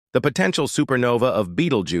The potential supernova of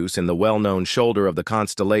Betelgeuse in the well-known shoulder of the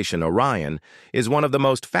constellation Orion is one of the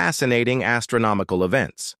most fascinating astronomical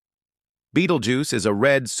events. Betelgeuse is a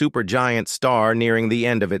red supergiant star nearing the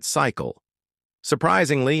end of its cycle.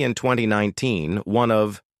 Surprisingly, in 2019, one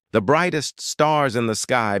of the brightest stars in the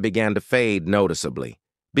sky began to fade noticeably,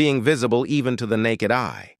 being visible even to the naked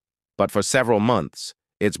eye. But for several months,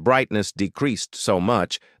 its brightness decreased so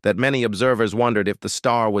much that many observers wondered if the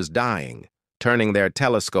star was dying, turning their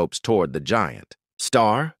telescopes toward the giant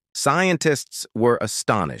star. Scientists were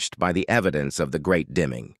astonished by the evidence of the great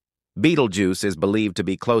dimming. Betelgeuse is believed to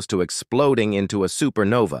be close to exploding into a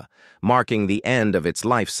supernova, marking the end of its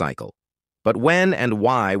life cycle. But when and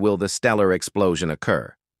why will the stellar explosion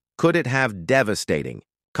occur? Could it have devastating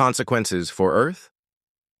consequences for Earth?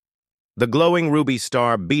 The glowing ruby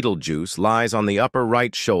star Betelgeuse lies on the upper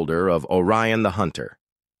right shoulder of Orion the Hunter.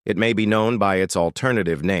 It may be known by its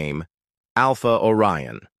alternative name, Alpha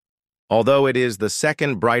Orion. Although it is the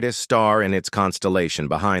second brightest star in its constellation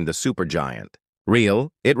behind the supergiant,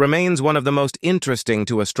 it remains one of the most interesting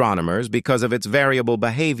to astronomers because of its variable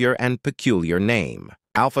behavior and peculiar name.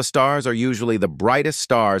 Alpha stars are usually the brightest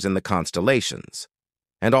stars in the constellations,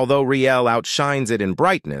 and although Riel outshines it in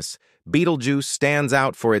brightness, Betelgeuse stands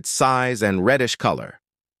out for its size and reddish color.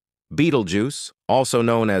 Betelgeuse, also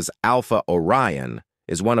known as Alpha Orion,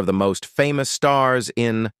 is one of the most famous stars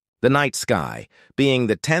in the night sky, being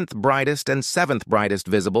the 10th brightest and 7th brightest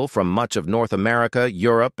visible from much of North America,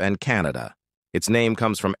 Europe, and Canada. Its name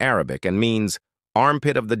comes from Arabic and means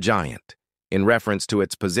armpit of the giant, in reference to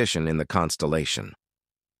its position in the constellation.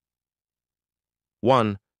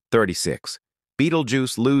 1:36.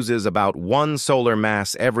 Betelgeuse loses about 1 solar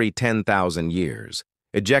mass every 10,000 years,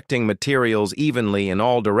 ejecting materials evenly in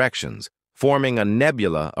all directions, forming a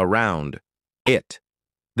nebula around it.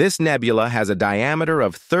 This nebula has a diameter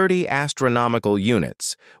of 30 astronomical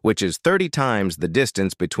units, which is 30 times the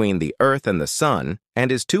distance between the Earth and the Sun,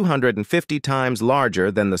 and is 250 times larger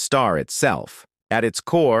than the star itself. At its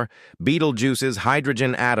core, Betelgeuse's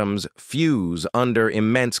hydrogen atoms fuse under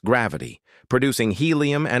immense gravity, producing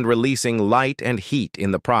helium and releasing light and heat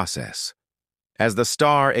in the process. As the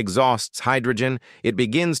star exhausts hydrogen, it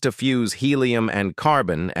begins to fuse helium and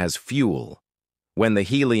carbon as fuel. When the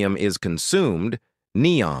helium is consumed,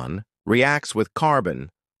 neon reacts with carbon,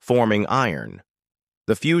 forming iron.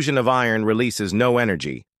 The fusion of iron releases no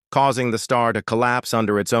energy, causing the star to collapse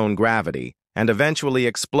under its own gravity and eventually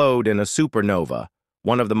explode in a supernova,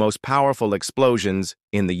 one of the most powerful explosions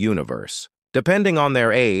in the universe. Depending on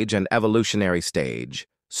their age and evolutionary stage,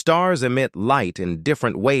 stars emit light in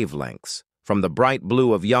different wavelengths, from the bright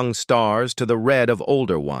blue of young stars to the red of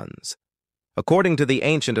older ones. According to the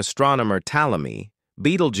ancient astronomer Ptolemy,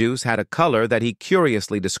 Betelgeuse had a color that he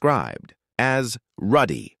curiously described as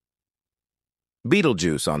ruddy.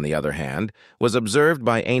 Betelgeuse, on the other hand, was observed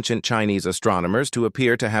by ancient Chinese astronomers to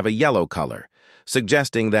appear to have a yellow color,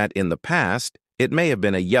 suggesting that in the past it may have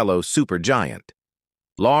been a yellow supergiant.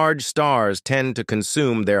 Large stars tend to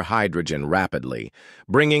consume their hydrogen rapidly,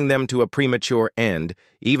 bringing them to a premature end,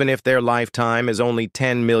 even if their lifetime is only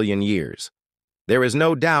 10 million years. There is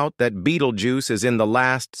no doubt that Betelgeuse is in the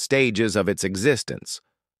last stages of its existence.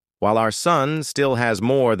 While our Sun still has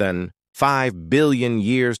more than 5 billion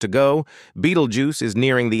years to go, Betelgeuse is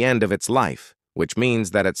nearing the end of its life, which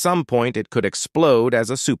means that at some point it could explode as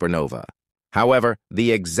a supernova. However,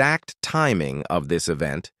 the exact timing of this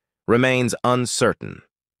event remains uncertain.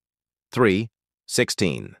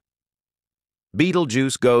 3:16.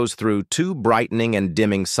 Betelgeuse goes through 2 brightening and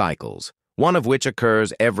dimming cycles, one of which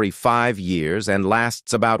occurs every 5 years and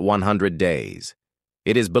lasts about 100 days.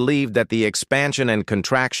 It is believed that the expansion and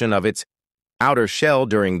contraction of its outer shell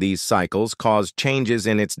during these cycles cause changes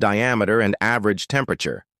in its diameter and average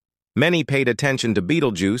temperature. Many paid attention to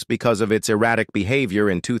Betelgeuse because of its erratic behavior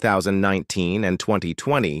in 2019 and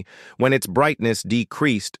 2020, when its brightness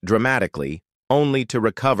decreased dramatically, only to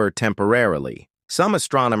recover temporarily. Some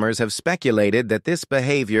astronomers have speculated that this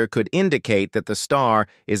behavior could indicate that the star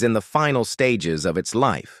is in the final stages of its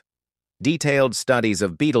life. Detailed studies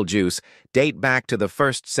of Betelgeuse date back to the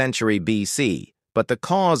 1st century BC, but the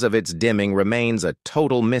cause of its dimming remains a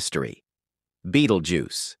total mystery.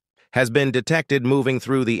 Betelgeuse has been detected moving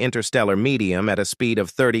through the interstellar medium at a speed of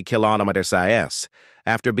 30 km/s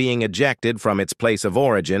after being ejected from its place of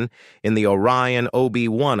origin in the Orion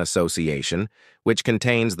OB1 association, which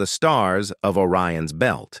contains the stars of Orion's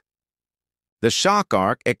belt. The shock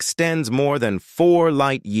arc extends more than 4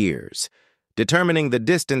 light years. Determining the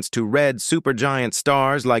distance to red supergiant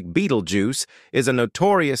stars like Betelgeuse is a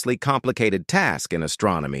notoriously complicated task in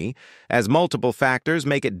astronomy, as multiple factors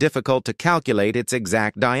make it difficult to calculate its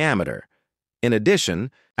exact diameter. In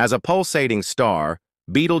addition, as a pulsating star,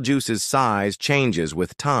 Betelgeuse's size changes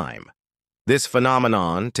with time. This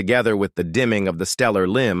phenomenon, together with the dimming of the stellar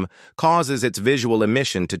limb, causes its visual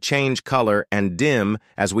emission to change color and dim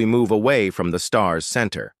as we move away from the star's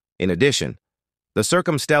center. In addition, the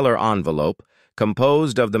circumstellar envelope,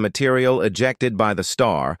 composed of the material ejected by the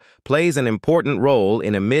star, plays an important role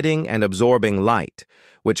in emitting and absorbing light,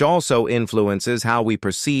 which also influences how we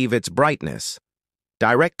perceive its brightness.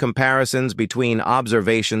 Direct comparisons between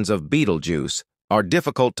observations of Betelgeuse are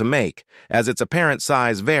difficult to make, as its apparent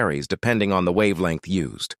size varies depending on the wavelength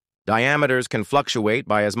used. Diameters can fluctuate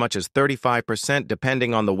by as much as 35%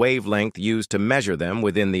 depending on the wavelength used to measure them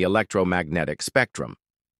within the electromagnetic spectrum.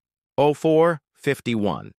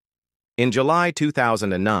 0451. In July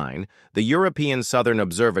 2009, the European Southern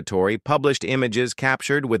Observatory published images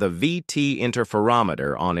captured with a VT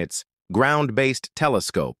interferometer on its ground-based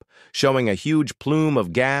telescope, showing a huge plume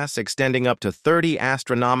of gas extending up to 30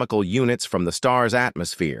 astronomical units from the star's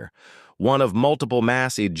atmosphere, one of multiple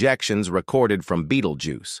mass ejections recorded from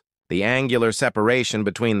Betelgeuse. The angular separation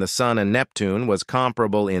between the Sun and Neptune was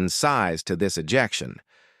comparable in size to this ejection.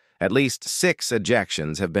 At least 6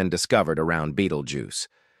 ejections have been discovered around Betelgeuse.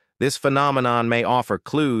 This phenomenon may offer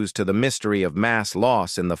clues to the mystery of mass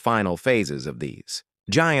loss in the final phases of these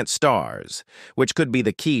giant stars, which could be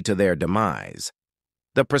the key to their demise.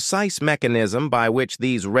 The precise mechanism by which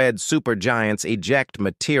these red supergiants eject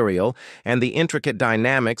material and the intricate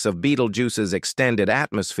dynamics of Betelgeuse's extended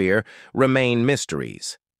atmosphere remain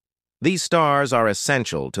mysteries. These stars are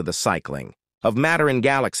essential to the cycling of matter in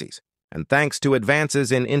galaxies, and thanks to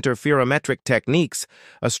advances in interferometric techniques,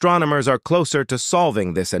 astronomers are closer to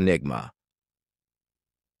solving this enigma.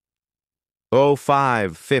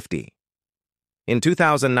 0550. In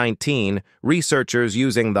 2019, researchers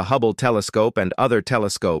using the Hubble telescope and other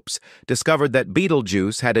telescopes discovered that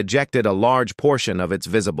Betelgeuse had ejected a large portion of its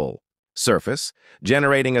visible surface,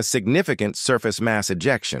 generating a significant surface mass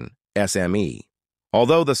ejection, SME.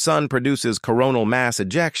 Although the Sun produces coronal mass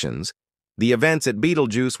ejections, the events at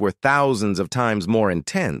Betelgeuse were thousands of times more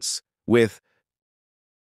intense, with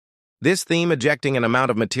this theme ejecting an amount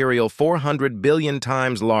of material 400 billion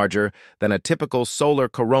times larger than a typical solar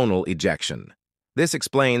coronal ejection. This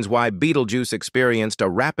explains why Betelgeuse experienced a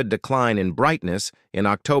rapid decline in brightness in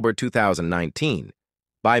October 2019.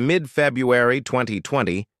 By mid-February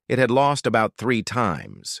 2020, it had lost about 3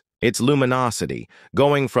 times its luminosity,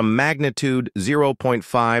 going from magnitude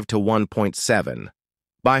 0.5 to 1.7.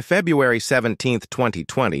 By February 17,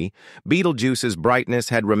 2020, Betelgeuse's brightness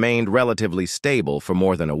had remained relatively stable for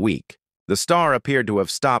more than a week. The star appeared to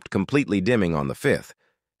have stopped completely dimming on the 5th.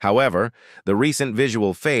 However, the recent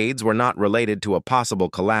visual fades were not related to a possible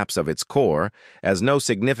collapse of its core, as no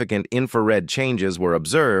significant infrared changes were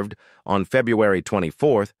observed on February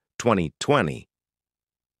 24, 2020.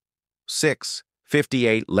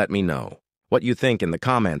 658. Let me know what you think in the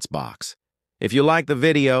comments box. If you like the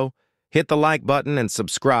video, hit the like button and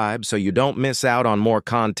subscribe so you don't miss out on more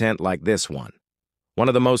content like this one. One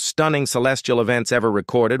of the most stunning celestial events ever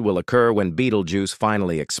recorded will occur when Betelgeuse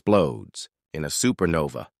finally explodes in a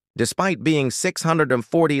supernova. Despite being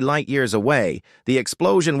 640 light-years away, the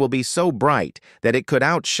explosion will be so bright that it could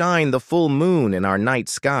outshine the full moon in our night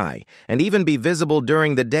sky and even be visible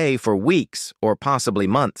during the day for weeks or possibly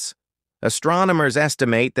months. Astronomers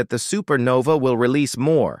estimate that the supernova will release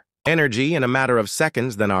more energy in a matter of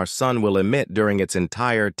seconds than our Sun will emit during its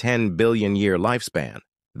entire 10 billion-year lifespan.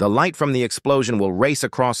 The light from the explosion will race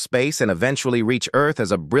across space and eventually reach Earth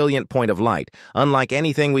as a brilliant point of light, unlike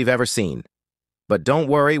anything we've ever seen. But don't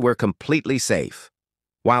worry, we're completely safe.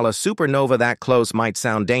 While a supernova that close might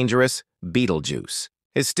sound dangerous, Betelgeuse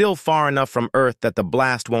is still far enough from Earth that the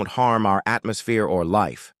blast won't harm our atmosphere or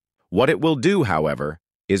life. What it will do, however,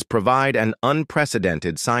 is provide an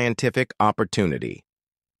unprecedented scientific opportunity.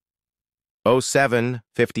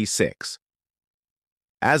 0756.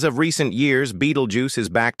 As of recent years, Betelgeuse is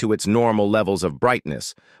back to its normal levels of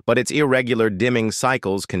brightness, but its irregular dimming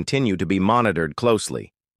cycles continue to be monitored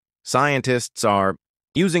closely. Scientists are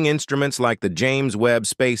using instruments like the James Webb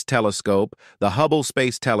Space Telescope, the Hubble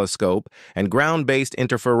Space Telescope, and ground-based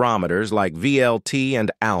interferometers like VLT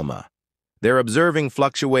and ALMA. They're observing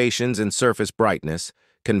fluctuations in surface brightness,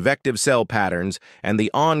 convective cell patterns, and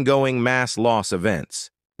the ongoing mass loss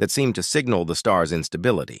events that seem to signal the star's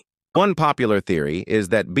instability. One popular theory is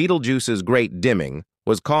that Betelgeuse's great dimming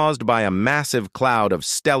was caused by a massive cloud of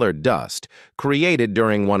stellar dust created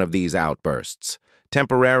during one of these outbursts,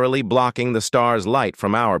 temporarily blocking the star's light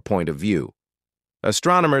from our point of view.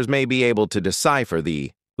 Astronomers may be able to decipher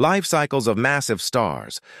the life cycles of massive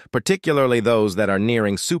stars, particularly those that are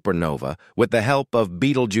nearing supernova, with the help of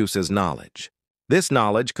Betelgeuse's knowledge. This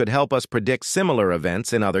knowledge could help us predict similar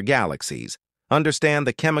events in other galaxies, understand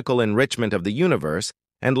the chemical enrichment of the universe,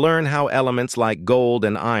 and learn how elements like gold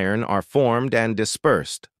and iron are formed and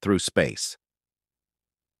dispersed through space.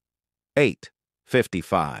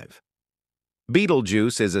 8:55.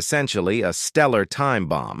 Betelgeuse is essentially a stellar time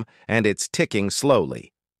bomb, and it's ticking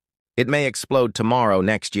slowly. It may explode tomorrow,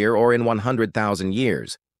 next year, or in 100,000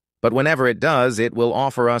 years. But whenever it does, it will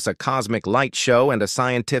offer us a cosmic light show and a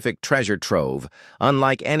scientific treasure trove,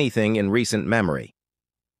 unlike anything in recent memory.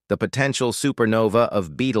 The potential supernova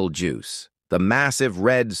of Betelgeuse, the massive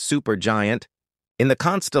red supergiant in the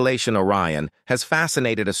constellation Orion, has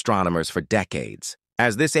fascinated astronomers for decades.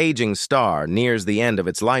 As this aging star nears the end of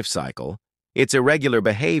its life cycle, its irregular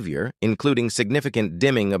behavior, including significant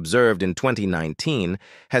dimming observed in 2019,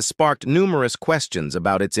 has sparked numerous questions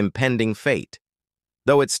about its impending fate.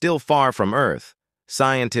 Though it's still far from Earth,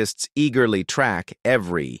 scientists eagerly track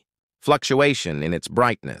every fluctuation in its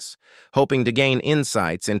brightness, hoping to gain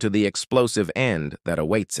insights into the explosive end that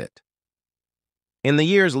awaits it. In the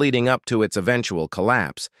years leading up to its eventual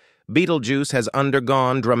collapse, Betelgeuse has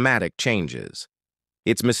undergone dramatic changes.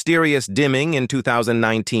 Its mysterious dimming in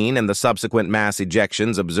 2019 and the subsequent mass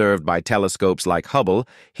ejections observed by telescopes like Hubble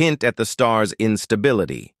hint at the star's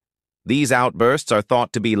instability. These outbursts are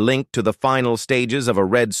thought to be linked to the final stages of a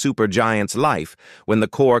red supergiant's life, when the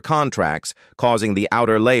core contracts, causing the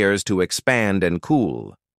outer layers to expand and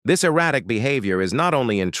cool. This erratic behavior is not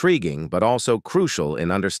only intriguing but also crucial in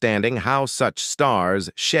understanding how such stars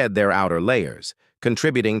shed their outer layers,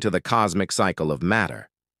 contributing to the cosmic cycle of matter.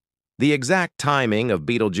 The exact timing of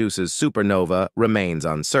Betelgeuse's supernova remains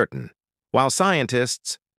uncertain. While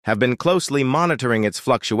scientists have been closely monitoring its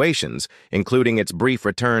fluctuations, including its brief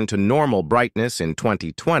return to normal brightness in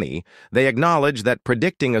 2020, they acknowledge that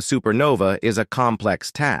predicting a supernova is a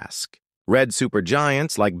complex task. Red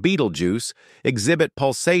supergiants like Betelgeuse exhibit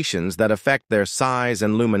pulsations that affect their size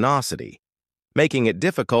and luminosity, making it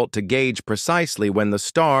difficult to gauge precisely when the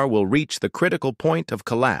star will reach the critical point of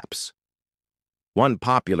collapse. One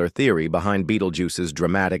popular theory behind Betelgeuse's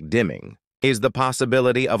dramatic dimming is the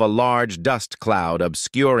possibility of a large dust cloud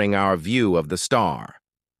obscuring our view of the star.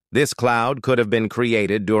 This cloud could have been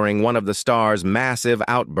created during one of the star's massive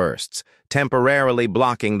outbursts, temporarily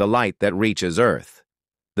blocking the light that reaches Earth.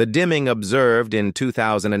 The dimming observed in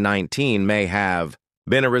 2019 may have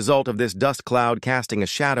been a result of this dust cloud casting a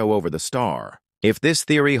shadow over the star. If this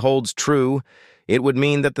theory holds true, it would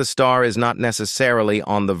mean that the star is not necessarily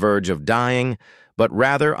on the verge of dying, but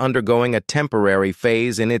rather undergoing a temporary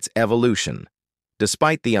phase in its evolution.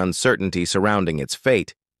 Despite the uncertainty surrounding its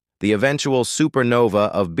fate, the eventual supernova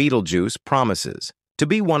of Betelgeuse promises to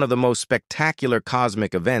be one of the most spectacular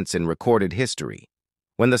cosmic events in recorded history.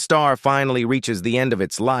 When the star finally reaches the end of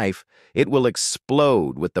its life, it will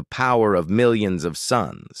explode with the power of millions of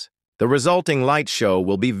suns. The resulting light show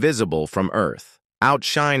will be visible from Earth,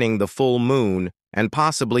 outshining the full moon and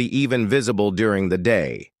possibly even visible during the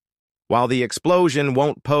day. While the explosion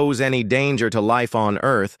won't pose any danger to life on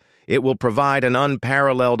Earth, it will provide an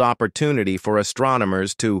unparalleled opportunity for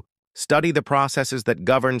astronomers to study the processes that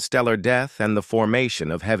govern stellar death and the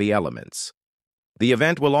formation of heavy elements. The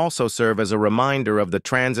event will also serve as a reminder of the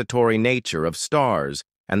transitory nature of stars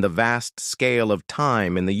and the vast scale of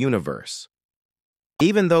time in the universe.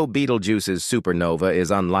 Even though Betelgeuse's supernova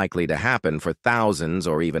is unlikely to happen for thousands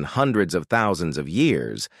or even hundreds of thousands of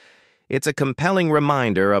years, it's a compelling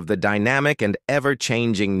reminder of the dynamic and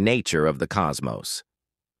ever-changing nature of the cosmos.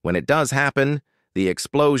 When it does happen, the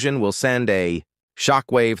explosion will send a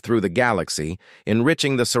shockwave through the galaxy,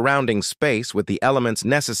 enriching the surrounding space with the elements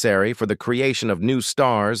necessary for the creation of new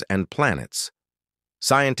stars and planets.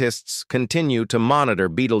 Scientists continue to monitor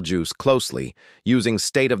Betelgeuse closely, using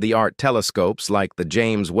state-of-the-art telescopes like the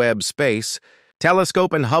James Webb Space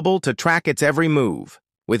Telescope and Hubble to track its every move.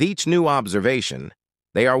 With each new observation,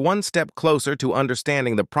 they are one step closer to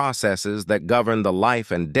understanding the processes that govern the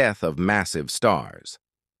life and death of massive stars.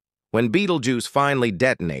 When Betelgeuse finally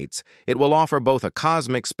detonates, it will offer both a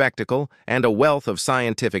cosmic spectacle and a wealth of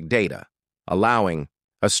scientific data, allowing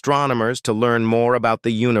astronomers to learn more about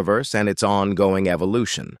the universe and its ongoing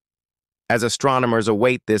evolution. As astronomers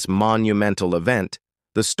await this monumental event,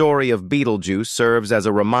 the story of Betelgeuse serves as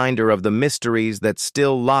a reminder of the mysteries that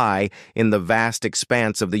still lie in the vast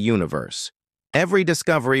expanse of the universe. Every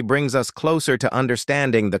discovery brings us closer to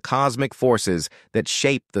understanding the cosmic forces that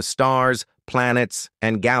shape the stars, planets,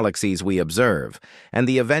 and galaxies we observe, and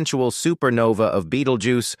the eventual supernova of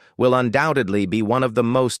Betelgeuse will undoubtedly be one of the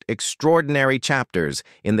most extraordinary chapters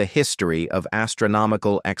in the history of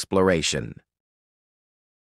astronomical exploration.